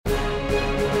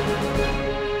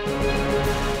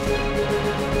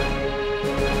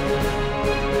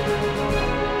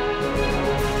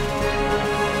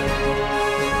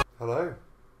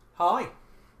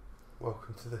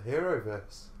to the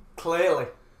HeroVerse. Clearly.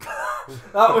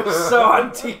 That was so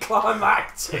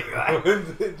anticlimactic.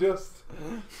 Wasn't it just?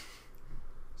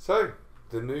 So,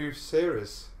 the new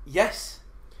series. Yes,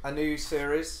 a new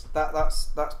series. That's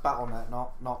BattleNet,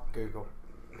 not Google.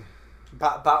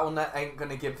 BattleNet ain't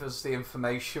going to give us the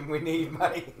information we need,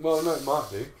 mate. Well, no, it might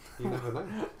do. You never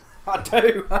know. I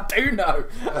do know.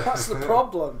 That's the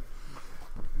problem.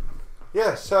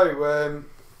 Yeah, so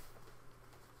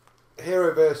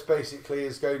HeroVerse basically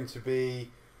is going to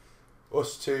be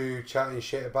us two chatting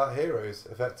shit about heroes,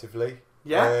 effectively.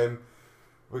 Yeah.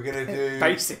 We're going to do...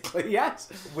 Basically, yes.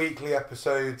 Weekly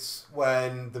episodes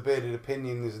when the Bearded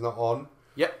Opinion is not on.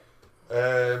 Yep.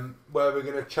 Where we're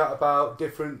going to chat about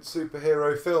different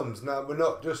superhero films. Now, we're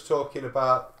not just talking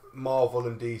about Marvel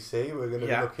and DC. We're going to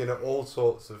be looking at all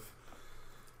sorts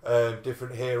of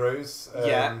different heroes.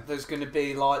 There's going to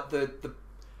be like the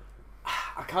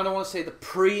I kind of want to say the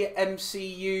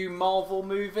pre-MCU Marvel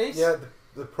movies. Yeah,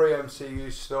 the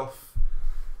pre-MCU stuff.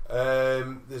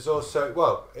 There's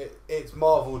also, it's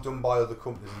Marvel done by other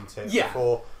companies, isn't it? Yeah.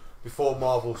 Before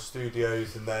Marvel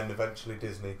Studios and then eventually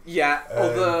Disney. Yeah,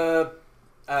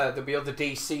 there'll be other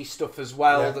DC stuff as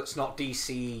well that's not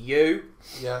DCEU.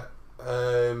 Yeah.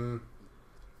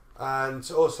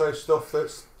 And also stuff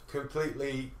that's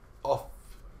completely off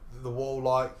the wall,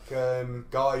 like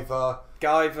Guyver,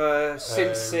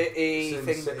 Sin City.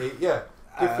 Yeah.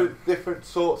 Different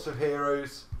sorts of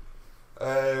heroes.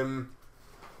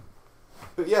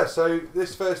 But yeah, so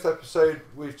this first episode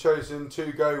we've chosen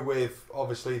to go with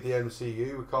obviously the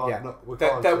MCU. We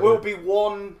can't. There will be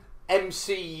one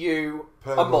MCU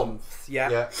a month. Yeah.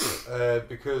 Yeah.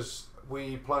 Because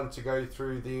we plan to go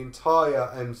through the entire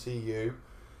MCU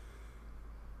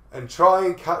and try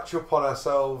and catch up on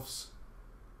ourselves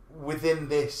within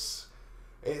this.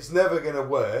 It's never going to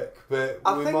work, but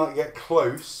we might get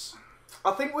close.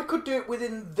 I think we could do it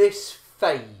within this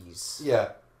phase. Yeah.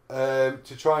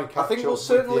 To try and catch up with the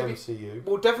MCU.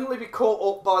 We'll definitely be caught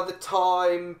up by the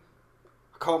time...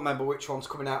 I can't remember which one's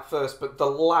coming out first, but the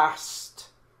last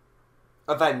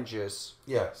Avengers.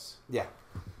 Yes. Yeah.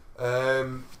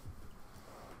 We're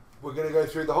going to go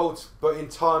through the whole... but in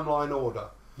timeline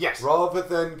order. Yes. Rather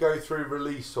than go through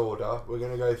release order, we're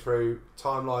going to go through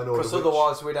timeline order. Because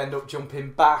otherwise we'd end up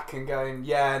jumping back and going,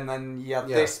 and then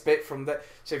this bit from that.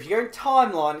 So if you go in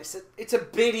timeline, it's a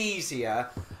bit easier.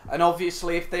 And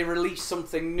obviously if they release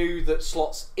something new that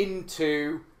slots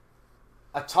into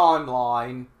a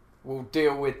timeline, we'll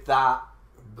deal with that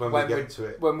when we get to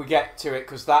it. When we get to it,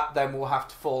 because that then will have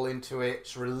to fall into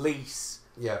its release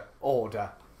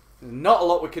order. Not a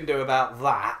lot we can do about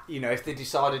that, if they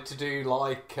decided to do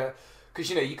like... Because,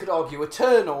 you could argue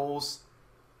Eternals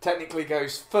technically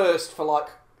goes first for like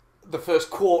the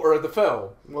first quarter of the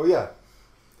film. Well, yeah.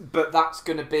 But that's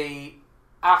going to be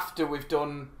after we've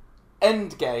done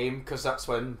Endgame, because that's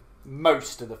when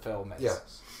most of the film is.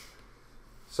 Yes.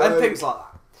 And things like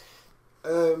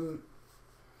that.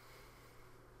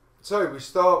 So we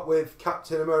start with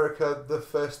Captain America, the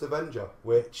First Avenger,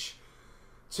 which...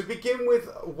 to begin with,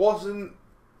 wasn't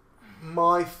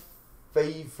my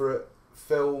favourite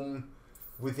film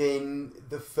within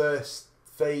the first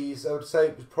phase. I would say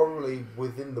it was probably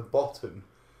within the bottom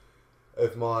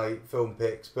of my film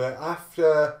picks. But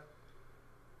after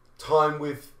time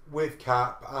with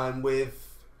Cap and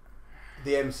with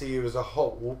the MCU as a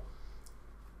whole,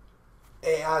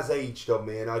 it has aged on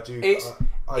me, and I do quite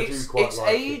like it. It's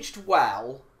aged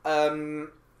well, and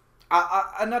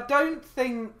I don't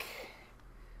think...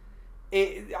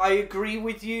 I agree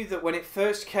with you that when it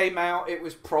first came out, it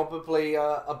was probably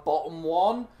a bottom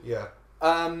one. Yeah.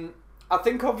 I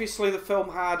think obviously the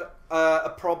film had a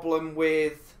problem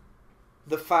with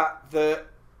the fact that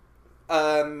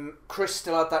Chris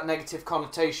still had that negative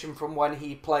connotation from when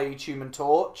he played Human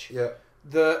Torch. Yeah.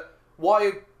 That what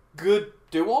a good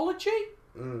duology.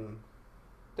 Mm.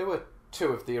 There were two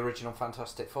of the original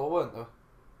Fantastic Four, weren't there?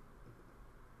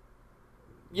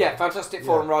 Yeah, Fantastic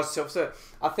Four and Rise of Silver Surfer.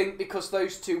 I think because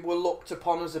those two were looked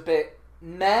upon as a bit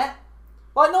meh.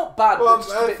 Like, not bad, but just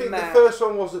a bit meh. I think the first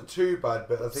one wasn't too bad,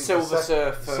 but I think Silver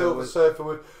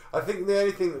Surfer. I think the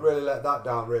only thing that really let that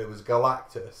down really was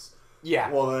Galactus. Yeah.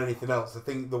 More than anything else. I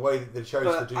think the way that they chose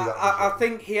to do that. I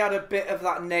think he had a bit of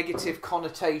that negative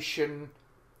connotation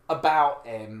about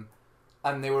him,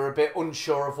 and they were a bit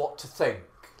unsure of what to think.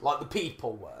 Like the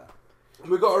people were.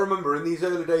 We've got to remember, in these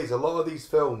early days, a lot of these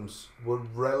films were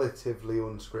relatively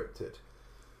unscripted.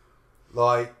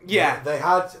 Like, they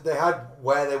had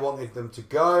where they wanted them to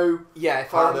go. Yeah,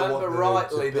 if I remember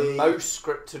rightly, the most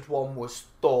scripted one was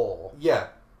Thor. Yeah,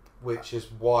 which is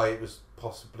why it was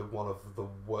possibly one of the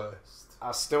worst.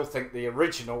 I still think the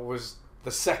original was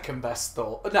the second best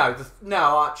Thor.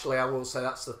 No, actually, I will say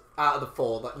that's out of the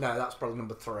 4. That's probably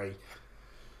number 3.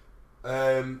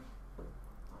 But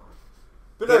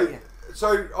no, yeah.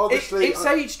 So obviously it's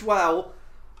aged well.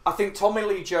 I think Tommy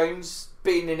Lee Jones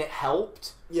being in it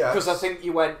helped. Yeah. Because I think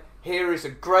you went, here is a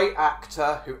great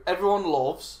actor who everyone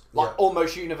loves, like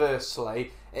almost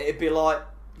universally. It'd be like,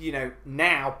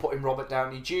 now putting Robert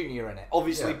Downey Jr. in it.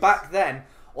 Obviously, back then,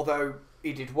 although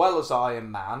he did well as Iron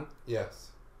Man,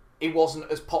 he wasn't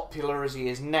as popular as he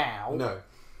is now. No.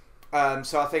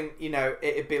 So I think,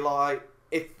 it'd be like,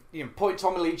 if putting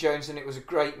Tommy Lee Jones in it was a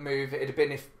great move. It'd have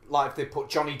been if they put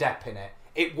Johnny Depp in it.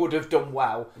 It would have done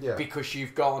well because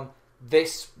you've gone,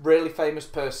 this really famous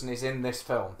person is in this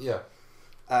film. Yeah.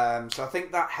 So I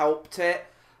think that helped it.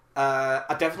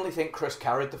 I definitely think Chris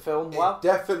carried the film well. It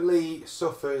definitely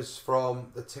suffers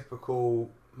from the typical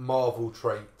Marvel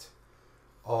trait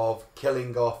of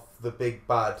killing off the big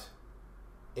bad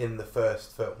in the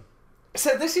first film.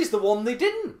 So this is the one they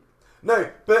didn't. No,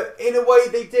 but in a way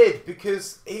they did,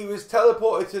 because he was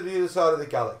teleported to the other side of the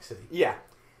galaxy. Yeah.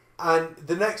 And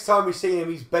the next time we see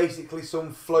him, he's basically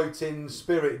some floating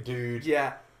spirit dude.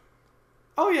 Yeah.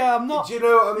 Oh yeah, I'm not... Do you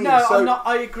know what I mean? No, I'm not...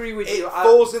 I agree with you. It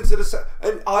falls into the...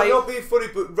 And I'm not being funny,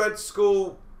 but Red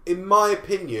Skull, in my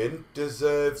opinion,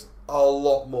 deserves a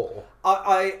lot more.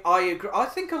 I agree. I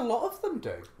think a lot of them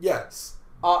do. Yes.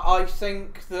 I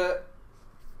think that...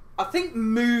 I think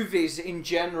movies in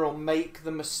general make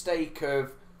the mistake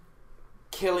of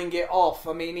killing it off.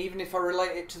 I mean, even if I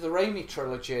relate it to the Raimi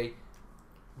trilogy,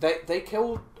 they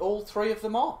killed all 3 of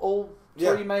them off. All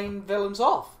 3 main villains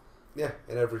off. Yeah,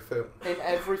 in every film. In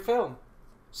every film.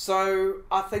 So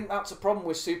I think that's a problem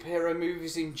with superhero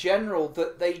movies in general,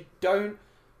 that they don't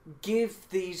give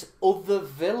these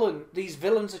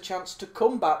villains a chance to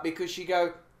come back, because you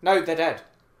go, no, they're dead.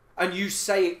 And you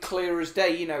say it clear as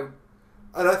day, And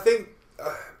I think,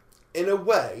 in a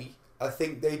way, I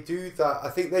think they do that. I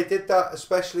think they did that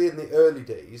especially in the early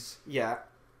days. Yeah.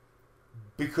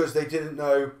 Because they didn't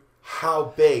know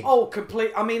how big. Oh,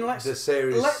 complete. I mean, let's the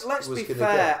series. Let's be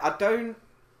fair. Get. I don't.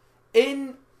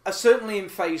 Certainly in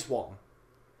Phase 1,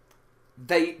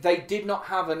 they did not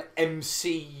have an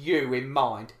MCU in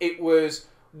mind. It was,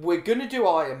 we're going to do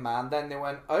Iron Man. Then they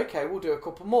went, okay, we'll do a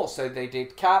couple more. So they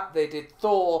did Cap, they did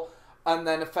Thor, and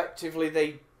then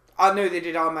effectively I know they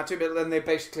did Iron Man 2, but then they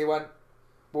basically went,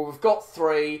 well, we've got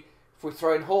 3. If we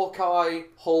throw in Hawkeye,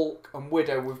 Hulk, and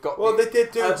Widow, we've got... Well, they did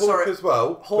do Hulk as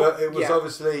well, but it was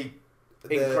obviously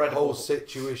the whole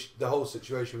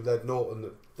situation with Ed Norton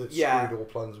that screwed all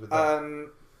plans with that.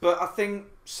 But I think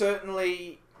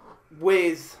certainly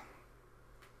with...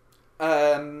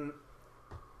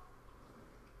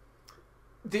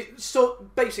 So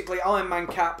basically, Iron Man,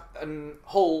 Cap, and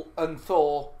Hulk, and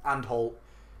Thor, and Hulk.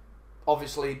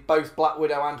 Obviously, both Black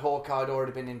Widow and Hawkeye had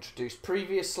already been introduced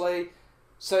previously.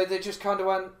 So they just kind of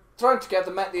went, thrown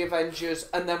together, met the Avengers,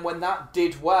 and then when that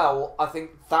did well, I think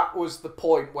that was the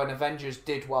point when Avengers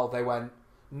did well. They went,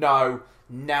 no,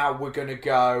 now we're going to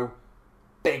go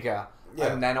bigger.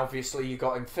 Yeah. And then obviously you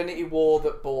got Infinity War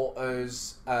that brought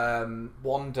us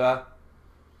Wanda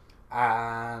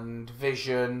and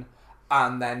Vision,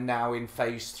 and then now in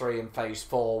Phase 3 and Phase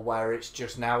 4, where it's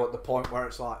just now at the point where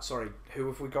it's like, sorry, who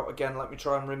have we got again? Let me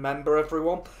try and remember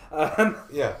everyone.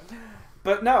 Yeah.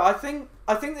 But no, I think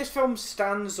this film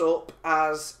stands up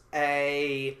as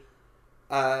a...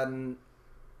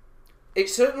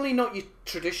 it's certainly not your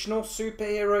traditional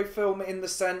superhero film in the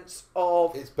sense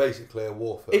of... It's basically a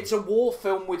war film. It's a war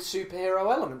film with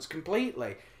superhero elements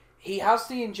completely. He has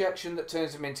the injection that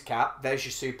turns him into Cap. There's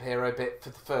your superhero bit for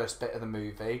the first bit of the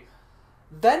movie.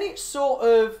 Then it's sort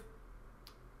of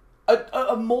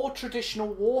a more traditional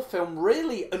war film,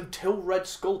 really, until Red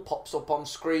Skull pops up on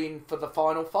screen for the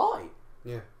final fight.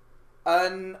 Yeah.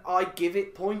 And I give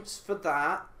it points for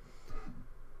that.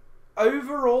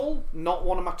 Overall, not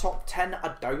one of my top 10,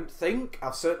 I don't think.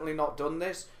 I've certainly not done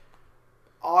this.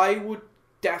 I would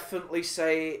definitely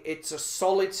say it's a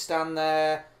solid stand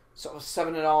there. Sort of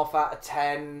 7.5 out of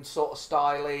 10, sort of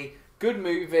styly. Good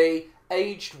movie,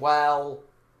 aged well.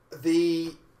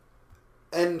 The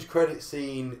end credit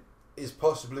scene is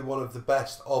possibly one of the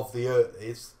best of the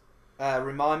earlies.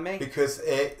 Remind me? Because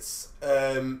it's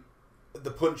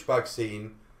the punch bag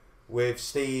scene with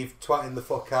Steve twatting the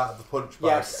fuck out of the punch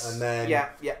bag, and then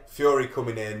Fury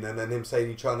coming in, and then him saying,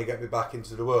 "You're trying to get me back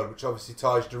into the world," which obviously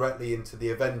ties directly into the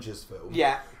Avengers film.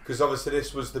 Yeah. Because obviously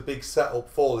this was the big setup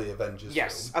for the Avengers film.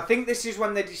 Yes, I think this is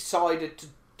when they decided to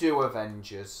do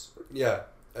Avengers. Yeah.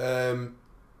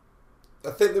 I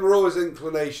think there were always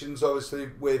inclinations, obviously,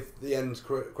 with the end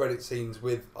credit scenes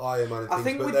with Iron Man and things. I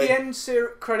think with the end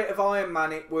credit of Iron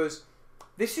Man, it was...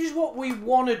 this is what we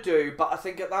want to do, but I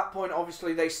think at that point,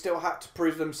 obviously, they still had to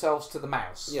prove themselves to the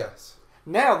mouse. Yes.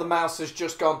 Now the mouse has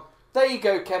just gone, there you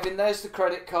go, Kevin, there's the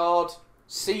credit card.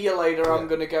 See you later, I'm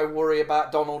going to go worry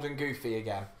about Donald and Goofy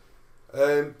again.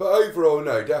 But overall,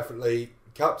 no, definitely,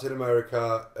 Captain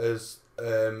America as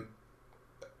early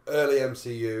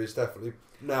MCU is definitely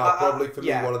now probably for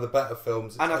me one of the better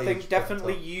films. And I think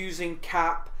definitely using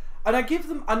Cap, and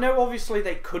I know obviously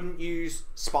they couldn't use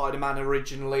Spider-Man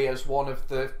originally as one of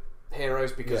the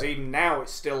heroes because even now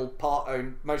it's still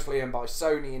mostly owned by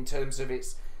Sony in terms of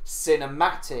its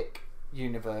cinematic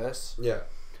universe. Yeah.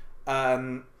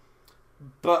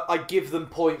 But I give them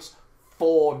points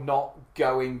for not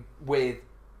going with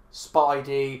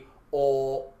Spidey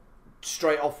or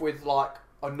straight off with like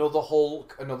another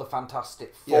Hulk, another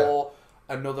Fantastic Four,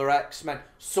 another X-Men,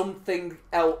 something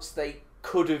else they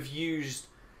could have used.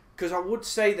 Because I would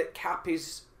say that Cap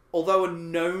is, although was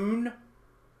known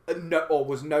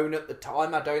at the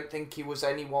time, I don't think he was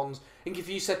anyone's. I think if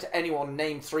you said to anyone,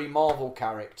 name 3 Marvel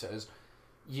characters,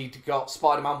 you'd got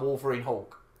Spider-Man, Wolverine,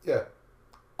 Hulk. Yeah.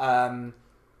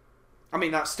 I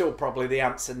mean, that's still probably the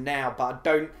answer now, but I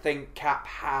don't think Cap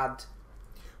had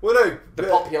the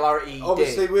popularity he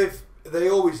obviously did. They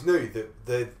always knew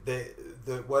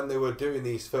that when they were doing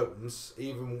these films,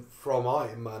 even from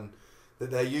Iron Man,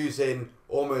 that they're using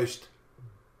almost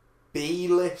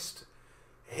B-list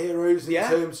heroes in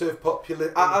terms of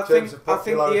popularity. I think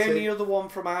the only other one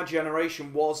from our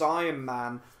generation was Iron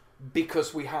Man,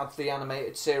 because we had the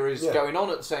animated series going on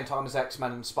at the same time as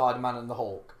X-Men and Spider-Man and the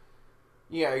Hulk.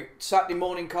 You know, Saturday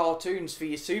morning cartoons for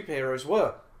your superheroes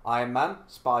were Iron Man,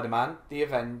 Spider-Man, the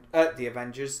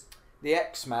Avengers, the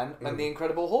X-Men, and the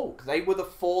Incredible Hulk. They were the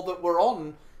 4 that were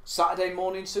on Saturday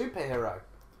morning superhero.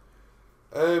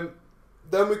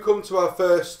 Then we come to our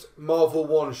first Marvel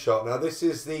one-shot. Now, this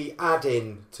is the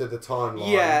add-in to the timeline.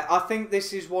 Yeah, I think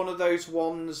this is one of those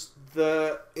ones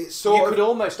that you could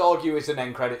almost argue is an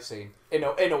end credit scene, in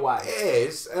a way. It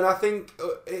is, and I think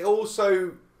it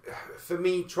also, for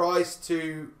me, tries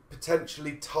to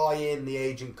potentially tie in the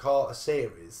Agent Carter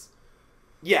series.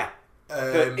 Yeah.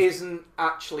 That isn't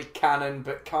actually canon,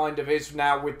 but kind of is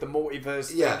now with the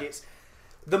multiverse thing.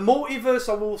 The multiverse,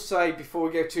 I will say, before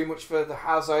we go too much further,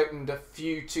 has opened a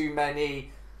few too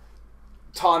many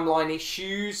timeline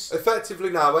issues.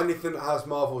 Effectively now, anything that has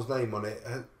Marvel's name on it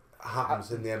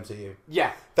happens in the MCU.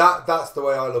 Yeah. That's the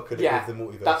way I look at it with the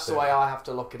multiverse. That's the way I have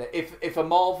to look at it. If a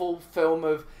Marvel film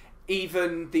of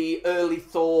even the early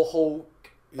Thor,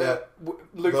 Hulk,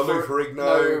 Lou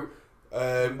Ferrigno,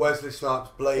 Wesley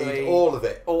Snipes, Blade, all of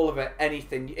it,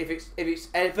 anything. If it's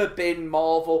ever been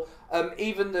Marvel,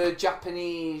 even the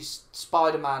Japanese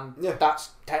Spider-Man,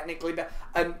 that's technically better.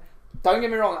 And don't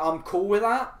get me wrong, I'm cool with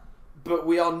that, but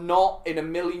we are not in a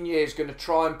million years going to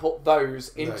try and put those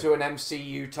into an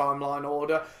MCU timeline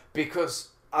order, because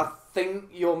I think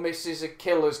your misses are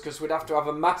killers, because we'd have to have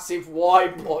a massive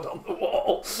whiteboard on the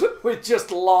wall with just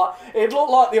it'd look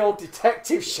like the old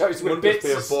detective shows with bits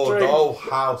of string. The whole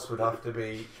house would have to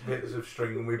be bits of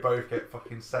string, and we both get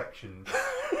fucking sections.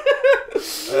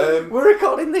 We're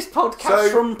recording this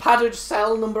podcast from padded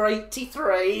cell number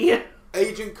 83.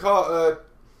 Agent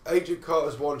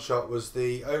Carter's one shot was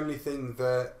the only thing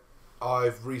that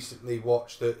I've recently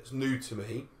watched that's new to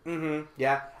me.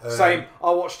 Yeah. Same.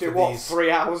 I watched it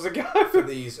 3 hours ago. For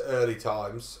these early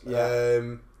times.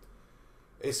 Yeah.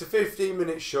 It's a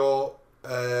 15-minute short.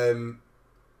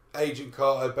 Agent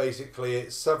Carter, basically,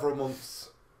 it's several months.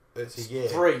 It's a year.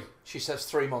 3. She says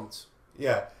 3 months.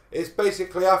 Yeah. It's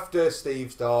basically after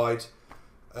Steve's died.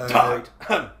 Died?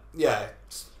 Yeah.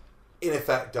 In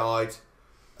effect, died.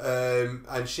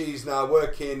 And she's now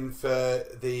working for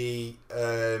the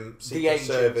Secret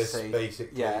Service,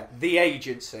 basically. Yeah, the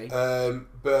agency.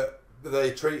 But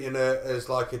they're treating her as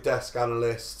like a desk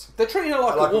analyst. They're treating her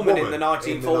like a woman in the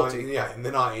 1940s. In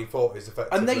the 1940s,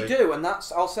 effectively. And they do, and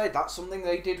I'll say that's something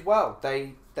they did well.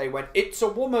 They went, it's a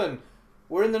woman.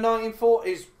 We're in the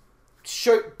 1940s.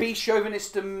 Be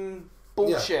chauvinist and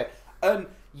bullshit. Yeah.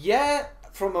 And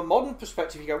from a modern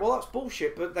perspective, you go, well, that's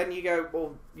bullshit. But then you go,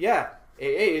 well, yeah.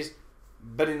 It is,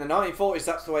 but in the 1940s,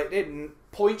 that's the way it did. And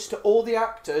points to all the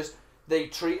actors, they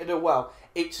treated her well.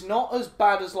 It's not as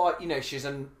bad as, like, she's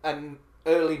an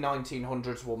early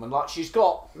 1900s woman. Like, she's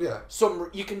got some...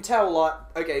 You can tell, like,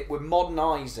 okay, we're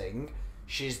modernising.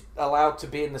 She's allowed to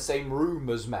be in the same room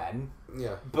as men.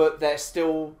 Yeah. But they're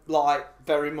still, like,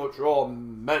 very much,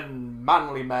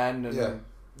 manly men, and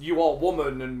you are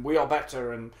woman, and we are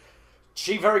better. And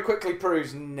she very quickly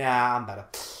proves, nah, I'm better.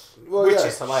 Well, which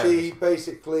is hilarious. She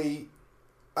basically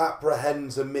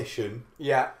apprehends a mission.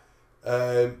 Yeah.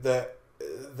 That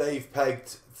they've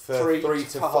pegged for three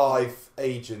to five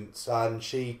agents, and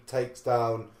she takes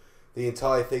down the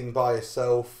entire thing by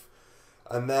herself.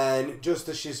 And then, just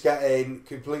as she's getting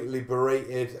completely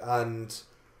berated and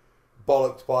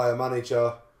bollocked by a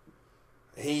manager,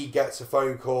 he gets a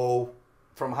phone call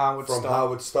from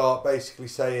Howard Stark, basically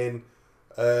saying,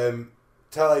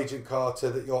 "Tell Agent Carter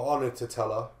that you're honoured to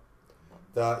tell her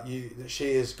that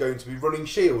she is going to be running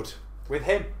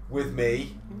S.H.I.E.L.D. with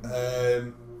me,"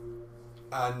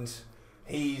 and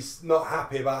he's not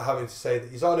happy about having to say that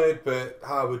he's honoured, but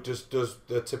Howard just does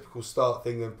the typical Stark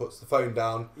thing and puts the phone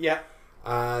down. Yeah.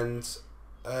 And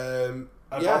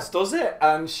boss does it,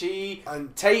 and she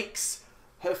takes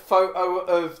her photo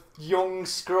of young,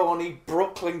 scrawny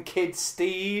Brooklyn kid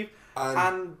Steve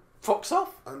and fucks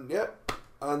off. And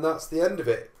that's the end of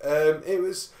it.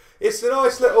 It's a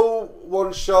nice little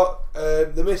one shot.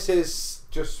 The missus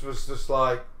was just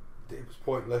like, it was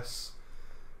pointless.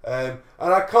 And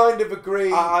I kind of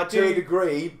agree to a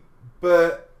degree,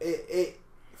 but it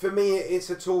for me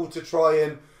it's a tool to try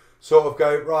and sort of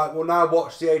go, right, we'll now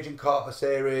watch the Agent Carter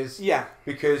series. Yeah.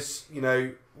 Because,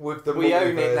 with the we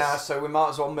own it now, so we might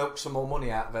as well milk some more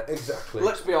money out of it. Exactly.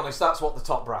 Let's be honest, that's what the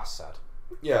top brass said.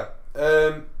 Yeah.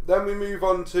 Then we move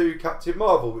on to Captain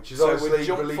Marvel, which is obviously released...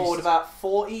 So we jump forward about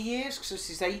 40 years, because this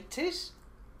is 80s?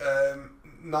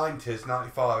 90s,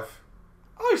 95.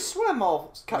 I swear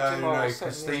Captain Marvel... No,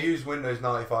 because they use Windows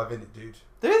 95 in it, dude.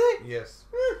 Do they? Yes.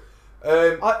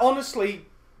 I honestly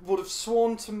would have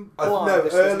sworn to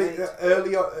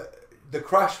earlier, the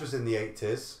Crash was in the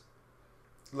 80s.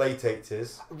 Late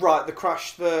 80s. Right, the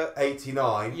Crash,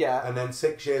 89. Yeah. And then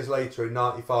 6 years later, in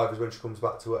 95, is when she comes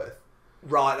back to Earth.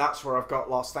 Right, that's where I've got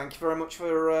lost. Thank you very much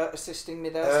for assisting me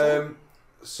there.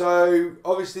 So,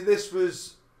 obviously, this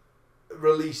was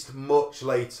released much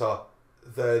later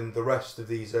than the rest of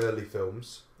these early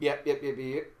films. Yep.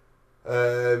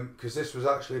 Because this was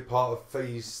actually part of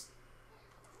Phase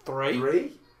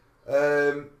 3.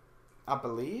 I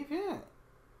believe, yeah.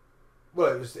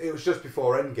 Well, it was just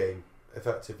before Endgame,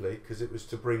 effectively, because it was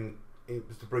to bring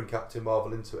Captain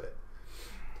Marvel into it.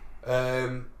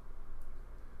 I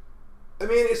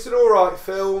mean, it's an alright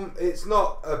film. It's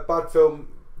not a bad film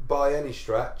by any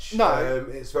stretch. No.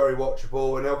 It's very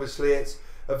watchable, and obviously it's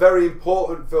a very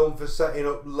important film for setting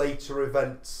up later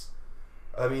events.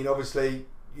 I mean, obviously,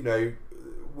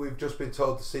 we've just been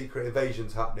told the secret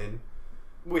invasion's happening.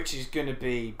 Which is going to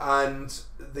be... And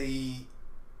at the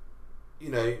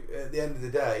end of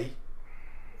the day,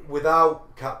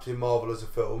 without Captain Marvel as a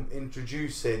film,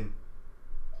 introducing,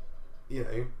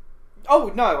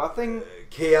 Oh, no, I think...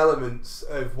 key elements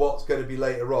of what's going to be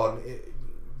later on,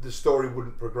 the story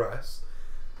wouldn't progress.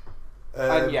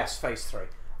 And yes, Phase 3.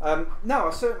 No,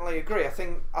 I certainly agree.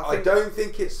 I don't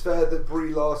think it's fair that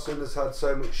Brie Larson has had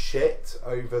so much shit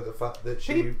over the fact that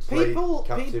she played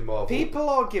Captain Marvel. People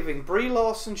are giving Brie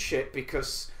Larson shit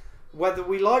because, whether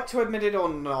we like to admit it or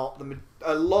not,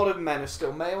 a lot of men are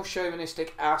still male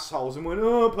chauvinistic assholes and went,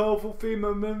 "Oh, powerful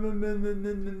female,"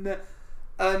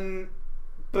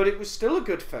 but it was still a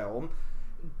good film.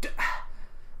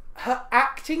 Her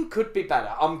acting could be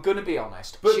better. I'm going to be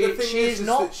honest. But the thing is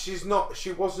that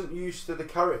she wasn't used to the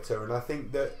character, and I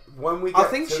think that when we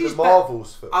get to the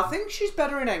Marvels film, I think she's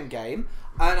better in Endgame,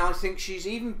 and I think she's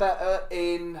even better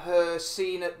in her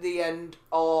scene at the end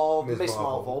of Miss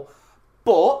Marvel.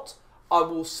 But I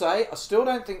will say, I still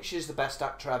don't think she's the best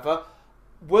actor ever.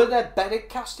 Were there better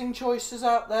casting choices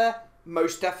out there?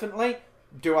 Most definitely.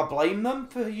 Do I blame them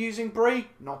for using Brie?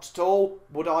 Not at all.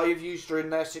 Would I have used her in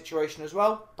their situation as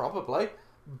well? Probably.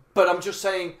 But I'm just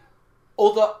saying,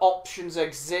 other options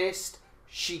exist.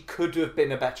 She could have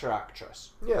been a better actress.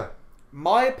 Yeah.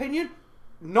 My opinion,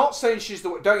 not saying she's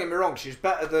the... Don't get me wrong, she's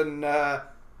better than...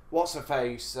 what's her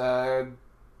face?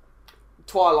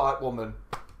 Twilight Woman.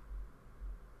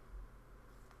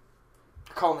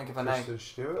 I can't think of her name.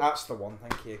 Stewart? That's the one,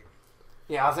 thank you.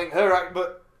 Yeah, I think her...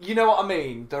 But... You know what I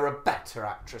mean? There are better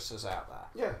actresses out there.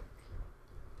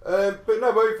 Yeah. But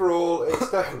no, overall, it's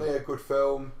definitely a good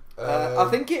film. I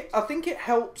think it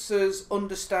helps us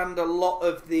understand a lot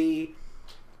of the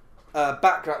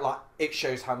background. Like, it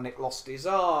shows how Nick lost his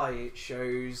eye. It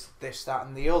shows this, that,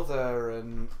 and the other.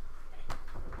 And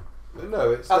no,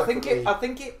 it's. I think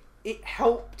it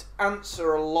helped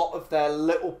answer a lot of their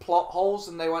little plot holes.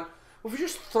 And they went, well, if we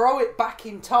just throw it back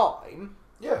in time,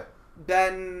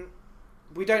 then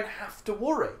we don't have to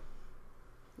worry.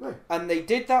 No. And they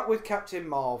did that with Captain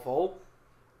Marvel.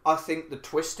 I think the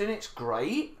twist in it's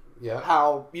great. Yeah.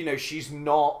 How, she's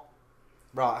not...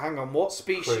 Right, hang on. What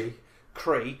species?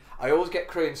 Kree. I always get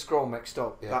Kree and Skrull mixed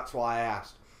up. Yeah. That's why I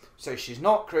asked. So she's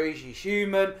not Kree, she's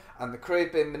human, and the Kree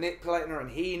have been manipulating her,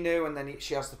 and he knew, and then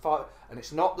she has to fight, and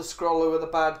it's not the Skrull who are the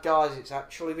bad guys, it's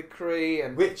actually the Kree.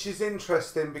 And which is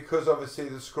interesting because obviously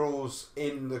the Skrulls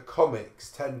in the comics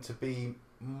tend to be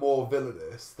more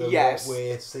villainous than what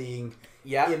we're seeing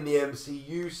in the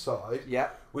MCU side. Yeah.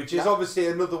 Which is obviously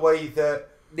another way that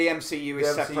the MCU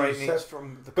is separating it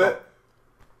from the But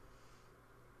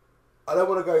I don't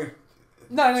want to go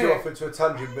too off into a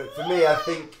tangent, but for me, I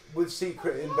think with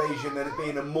Secret Invasion and it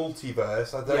being a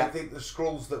multiverse, I don't think the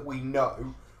Skrulls that we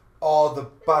know are the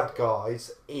bad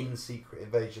guys in Secret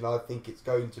Invasion. I think it's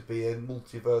going to be a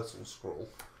multiversal Skrull.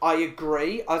 I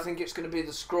agree. I think it's going to be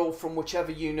the Skrull from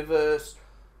whichever universe,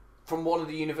 from one of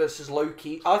the universes,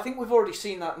 Loki. I think we've already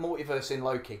seen that multiverse in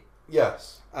Loki.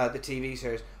 Yes. The TV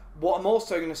series. What I'm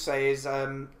also going to say is,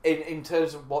 in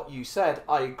terms of what you said,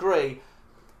 I agree.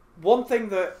 One thing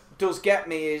that does get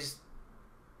me is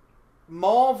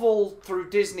Marvel through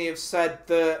Disney have said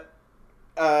that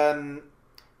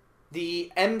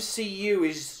the MCU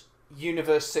is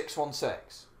Universe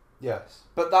 616. Yes.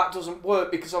 But that doesn't work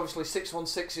because obviously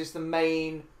 616 is the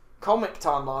main comic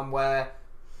timeline where,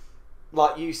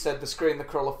 like you said, the Kree and the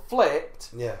Skrull are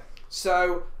flipped. Yeah.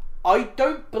 So I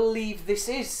don't believe this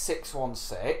is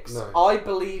 616. No. I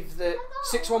believe that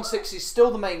 616 is still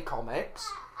the main comics,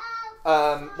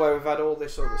 where we've had all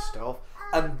this other stuff,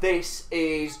 and this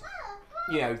is,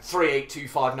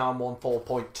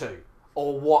 3825914.2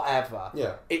 or whatever.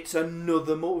 Yeah. It's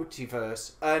another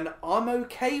multiverse, and I'm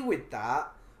okay with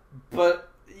that, but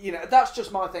that's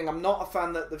just my thing. I'm not a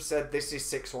fan that they've said this is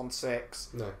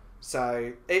 616. No.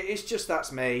 So it's just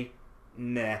that's me.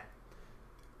 Nah.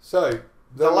 So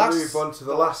then we'll move on to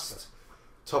the last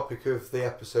topic of the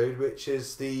episode, which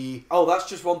is the... Oh, that's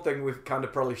just one thing we kind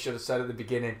of probably should have said at the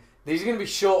beginning. These are going to be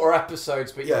shorter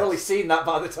episodes, but you've probably seen that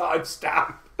by the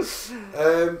timestamp.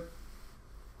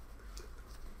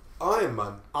 Iron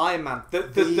Man. Iron Man.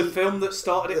 The film that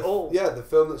started it all. Yeah, the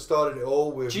film that started it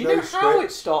all with Do you know how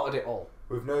it started it all?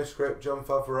 With no script, Jon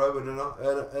Favreau and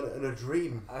a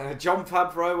dream. Jon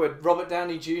Favreau and Robert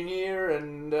Downey Jr.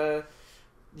 and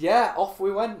off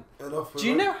we went. Do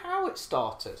you know how it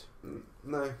started?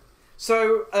 No.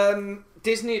 So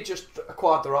Disney had just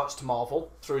acquired the rights to Marvel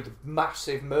through the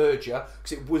massive merger,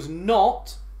 because it was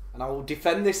not, and I will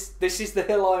defend this. This is the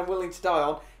hill I am willing to die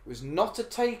on. It was not a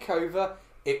takeover.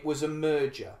 It was a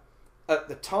merger. At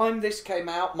the time this came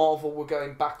out, Marvel were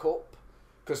going back up.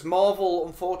 Because Marvel,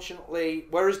 unfortunately,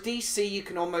 whereas DC you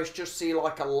can almost just see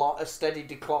like a steady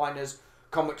decline as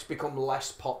comics become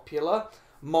less popular,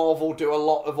 Marvel do a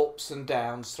lot of ups and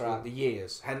downs throughout the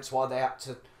years. Hence why they had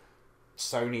to...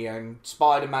 Sony owned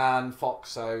Spider-Man,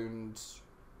 Fox owned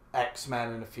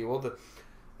X-Men and a few other...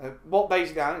 what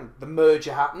basically happened, the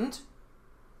merger happened,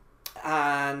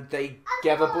 and they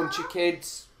gave a bunch of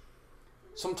kids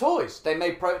some toys. They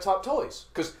made prototype toys.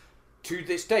 Because... to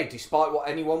this day, despite what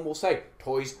anyone will say,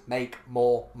 toys make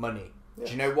more money. Yes.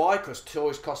 Do you know why? Because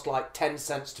toys cost like 10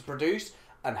 cents to produce.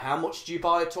 And how much do you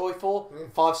buy a toy for?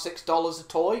 $5-6 a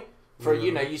toy? For,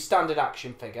 your standard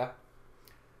action figure.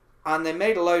 And they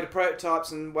made a load of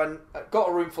prototypes and got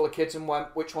a room full of kids and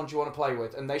went, which one do you want to play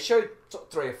with? And they showed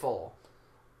 3 or 4.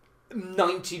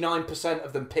 99%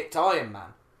 of them picked Iron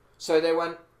Man. So they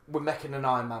went, we're making an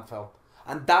Iron Man film.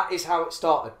 And that is how it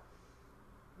started.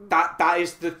 That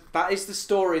is the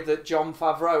story that Jon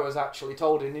Favreau has actually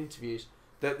told in interviews,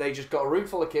 that they just got a room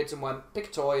full of kids and went, pick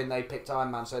a toy, and they picked Iron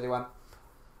Man. So they went,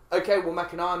 okay, we'll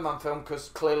make an Iron Man film because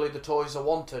clearly the toys are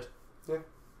wanted.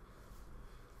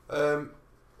 Yeah.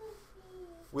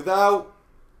 Without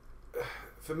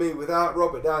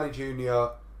Robert Downey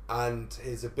Jr. and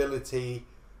his ability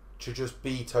to just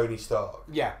be Tony Stark.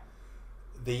 Yeah.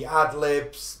 The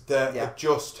ad-libs that are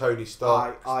just Tony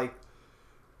Stark.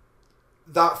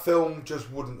 That film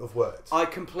just wouldn't have worked. I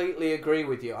completely agree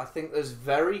with you. I think there's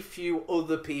very few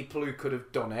other people who could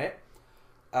have done it.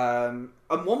 And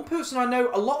one person I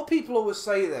know, a lot of people always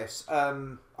say this.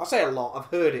 I say a lot. I've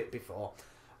heard it before.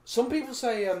 Some people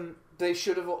say they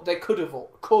could have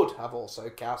also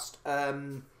cast.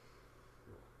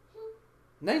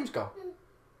 Name's gone.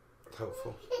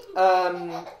 Helpful.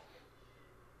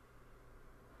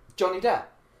 Johnny Depp.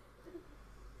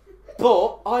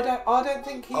 But I don't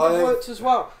think he would have worked as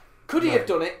well. Could he have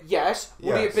done it? Yes.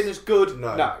 Would he have been as good?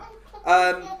 No.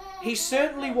 He's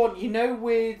certainly one.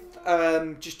 With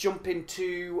just jump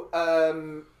into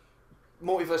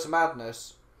Multiverse of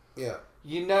Madness. Yeah.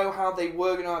 You know how they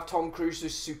were going to have Tom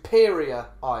Cruise's superior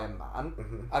Iron Man,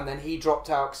 and then he dropped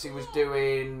out because he was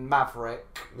doing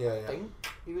Maverick. Yeah. I think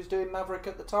he was doing Maverick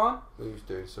at the time. He was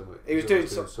doing something. He was doing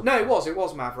something. No, it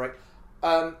was Maverick.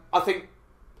 I think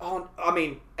I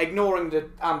mean, ignoring the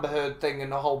Amber Heard thing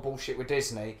and the whole bullshit with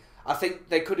Disney, I think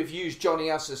they could have used Johnny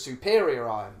as a superior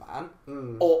Iron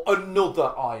Man or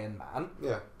another Iron Man.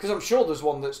 Yeah. Because I'm sure there's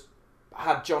one that's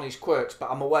had Johnny's quirks,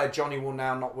 but I'm aware Johnny will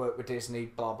now not work with Disney,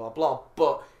 blah, blah, blah.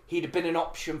 But he'd have been an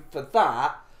option for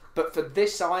that. But for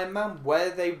this Iron Man, where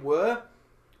they were,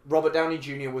 Robert Downey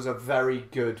Jr. was a very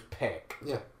good pick.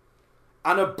 Yeah.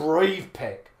 And a brave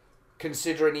pick,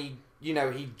 considering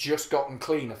he'd just gotten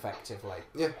clean, effectively.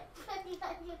 Yeah.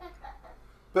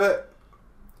 But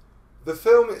the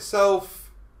film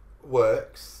itself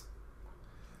works.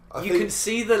 You can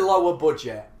see the lower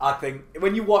budget, I think.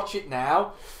 When you watch it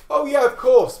now... Oh, yeah, of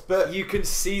course, but... You can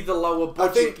see the lower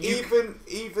budget. I think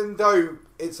even though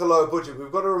it's a lower budget,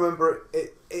 we've got to remember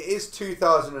it is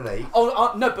 2008.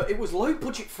 Oh, no, but it was low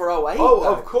budget for 08. Oh,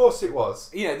 though. Of course it was.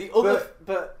 The other...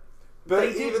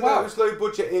 But even though it was low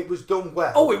budget, it was done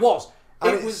well. Oh, it was.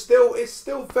 And it's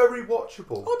still very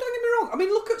watchable. Oh, don't get me wrong. I mean,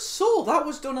 look at Saw. That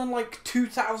was done on like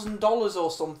 $2,000 or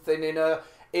something in a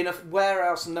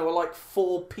warehouse, and there were like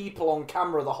 4 people on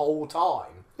camera the whole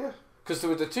time. Yeah. Because there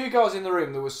were the 2 guys in the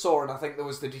room. There was Saw, and I think there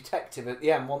was the detective at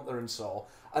the end, weren't there, in Saw?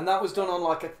 And that was done on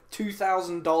like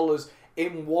 $2,000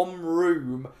 in one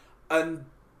room. And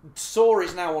Saw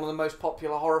is now one of the most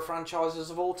popular horror franchises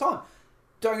of all time.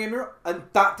 Don't get me wrong. And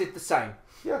that did the same.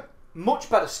 Yeah. Much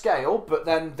better scale, but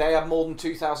then they had more than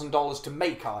 $2,000 to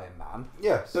make Iron Man.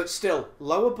 Yes. But still,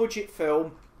 lower budget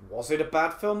film. Was it a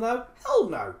bad film though? Hell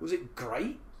no. Was it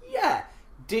great? Yeah.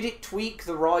 Did it tweak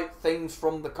the right things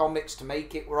from the comics to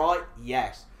make it right?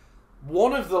 Yes.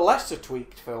 One of the lesser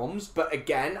tweaked films, but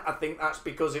again, I think that's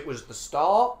because it was the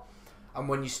start. And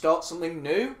when you start something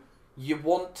new, you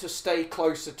want to stay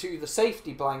closer to the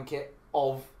safety blanket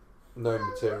of known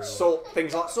material.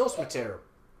 Things like source material.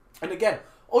 And again,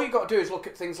 all you've got to do is look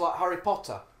at things like Harry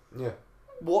Potter. Yeah.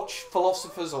 Watch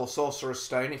Philosopher's or Sorcerer's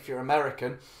Stone if you're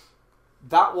American.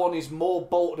 That one is more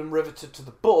bolted and riveted to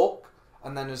the book,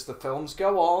 and then as the films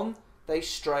go on, they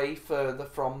stray further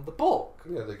from the book.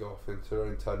 Yeah, they go off into their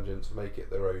own tangents, make it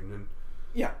their own,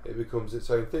 and it becomes its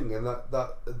own thing. And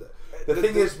the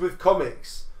thing is with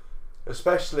comics,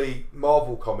 especially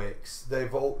Marvel comics,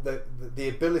 they've all the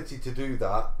ability to do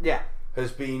that. Yeah.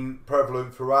 Has been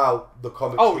prevalent throughout the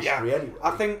comic history anyway.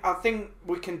 I think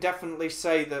we can definitely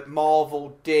say that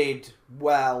Marvel did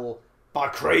well by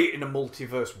creating a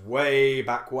multiverse way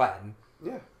back when.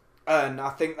 Yeah. And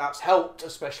I think that's helped,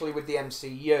 especially with the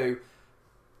MCU.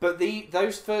 But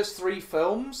those first 3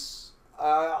 films,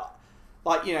 Iron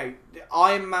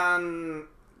Man,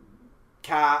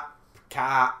 Cap,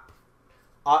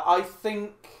 I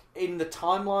think in the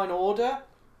timeline order,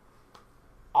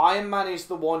 Iron Man is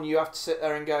the one you have to sit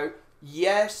there and go,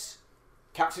 yes,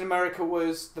 Captain America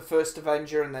was the first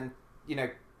Avenger, and then,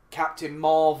 Captain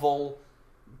Marvel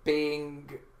being,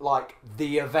 like,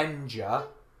 the Avenger.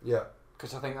 Yeah.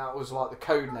 Because I think that was, like, the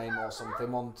code name or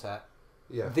something, wasn't it?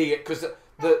 Yeah. Because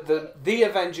the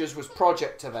Avengers was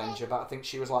Project Avenger, but I think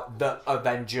she was, like, the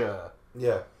Avenger.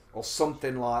 Yeah. Or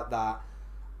something like that.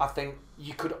 I think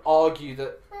you could argue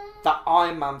that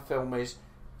Iron Man film is...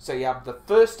 So you have the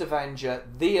first Avenger,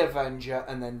 the Avenger,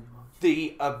 and then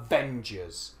the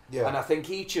Avengers. Yeah. And I think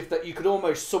each of that, you could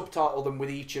almost subtitle them with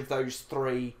each of those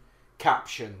 3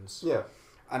 captions. Yeah.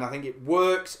 And I think it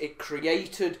works. It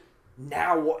created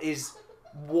now what is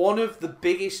one of the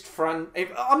biggest I'm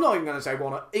not even going to say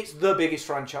it's the biggest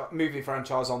movie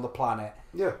franchise on the planet.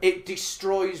 Yeah. It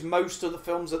destroys most of the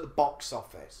films at the box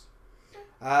office.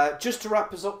 Just to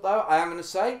wrap us up though, I am going to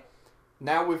say,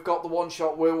 now we've got the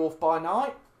one-shot Werewolf by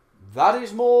Night. That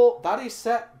is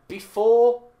set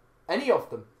before any of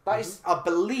them. That is, I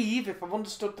believe, if I've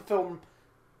understood the film,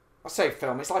 I say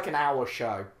film, it's like an hour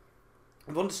show. If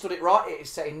I've understood it right, it is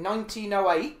set in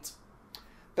 1908.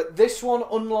 But this one,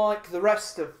 unlike the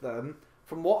rest of them,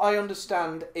 from what I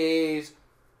understand, is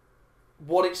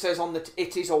what it says on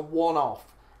it is a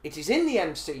one-off. It is in the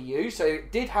MCU, so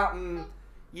it did happen,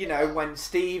 when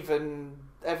Steve and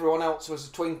everyone else was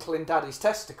twinkling daddy's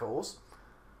testicles.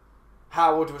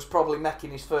 Howard was probably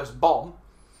making his first bomb.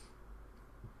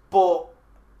 But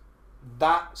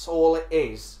that's all it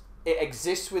is. It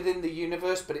exists within the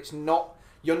universe, but it's not...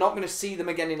 You're not going to see them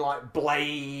again in, like,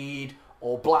 Blade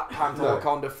or Black Panther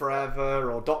Wakanda Forever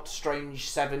or Doctor Strange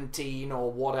 17 or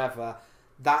whatever.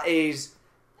 That is...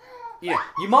 You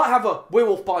might have a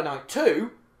Werewolf by Night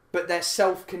 2, but they're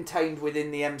self-contained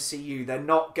within the MCU. They're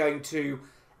not going to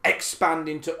expand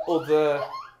into other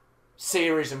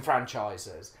series and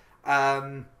franchises.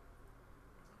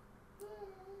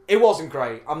 It wasn't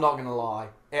great, I'm not going to lie.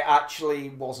 It actually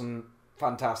wasn't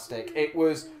fantastic. It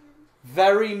was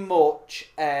very much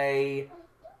a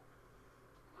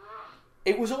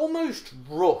it was almost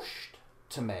rushed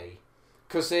to me,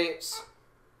 because it's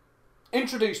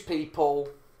introduce people,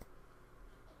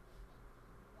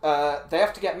 they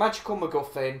have to get magical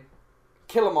MacGuffin,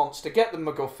 kill a monster, get the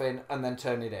MacGuffin, and then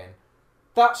turn it in.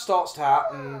 That starts to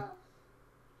happen.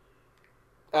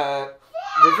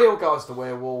 Reveal guy's the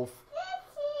werewolf.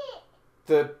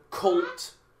 The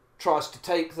cult tries to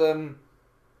take them.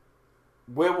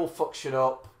 Werewolf fucks shit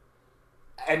up.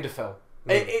 End of film.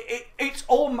 It's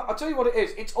I'll tell you what it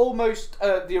is. It's almost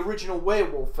the original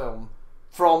werewolf film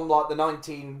from like the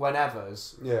 19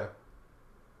 whenevers. Yeah.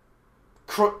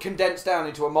 Condensed down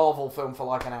into a Marvel film for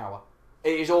like an hour.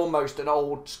 It is almost an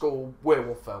old school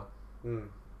werewolf film. Mm.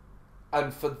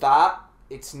 And for that,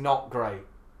 it's not great.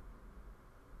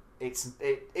 It's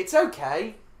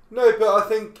okay. No, but I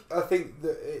think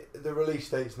the release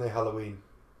date's no Halloween.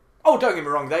 Oh, don't get me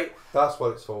wrong. That's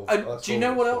what it's for. And do you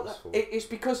know what else? It's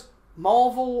because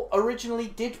Marvel originally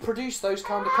did produce those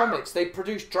kind of comics. They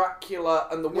produced Dracula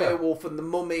and the Werewolf and the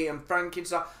Mummy and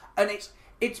Frankenstein, and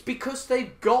it's because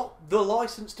they've got the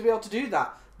license to be able to do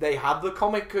that. They have the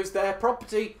comic as their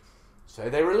property, so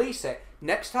they release it.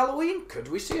 Next Halloween, could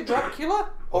we see a Dracula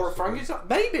or a Frankenstein?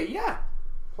 Maybe, yeah.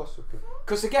 Possibly.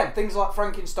 Because again, things like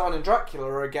Frankenstein and Dracula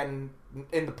are again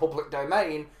in the public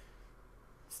domain,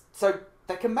 so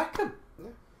they can make them.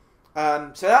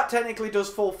 Yeah. So that technically does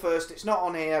fall first. It's not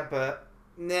on here, but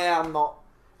nah, I'm not.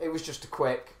 It was just a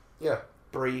quick,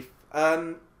 brief.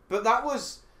 But that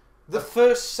was the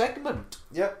first segment.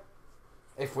 Yeah.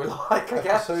 If we like, I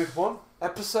guess. Episode 1.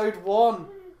 Episode 1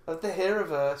 of the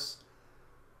HeroVerse.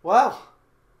 Well.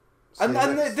 And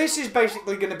this is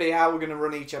basically going to be how we're going to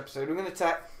run each episode. We're going to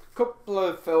take a couple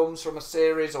of films from a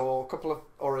series or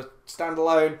a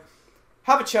standalone,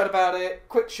 have a chat about it,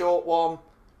 quick short one,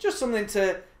 just something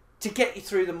to get you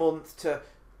through the month, to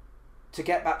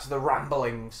get back to the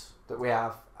ramblings that we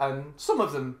have. And some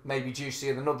of them may be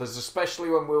juicier than others, especially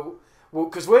when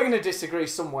because we're going to disagree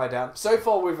somewhere down. So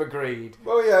far we've agreed.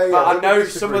 Well, yeah. But I know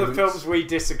some of the films we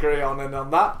disagree on, and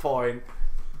on that point,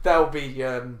 they'll be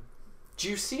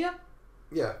juicier.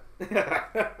 Yeah.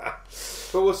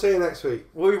 But we'll see you next week.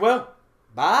 We will.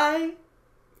 Bye.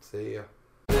 See ya.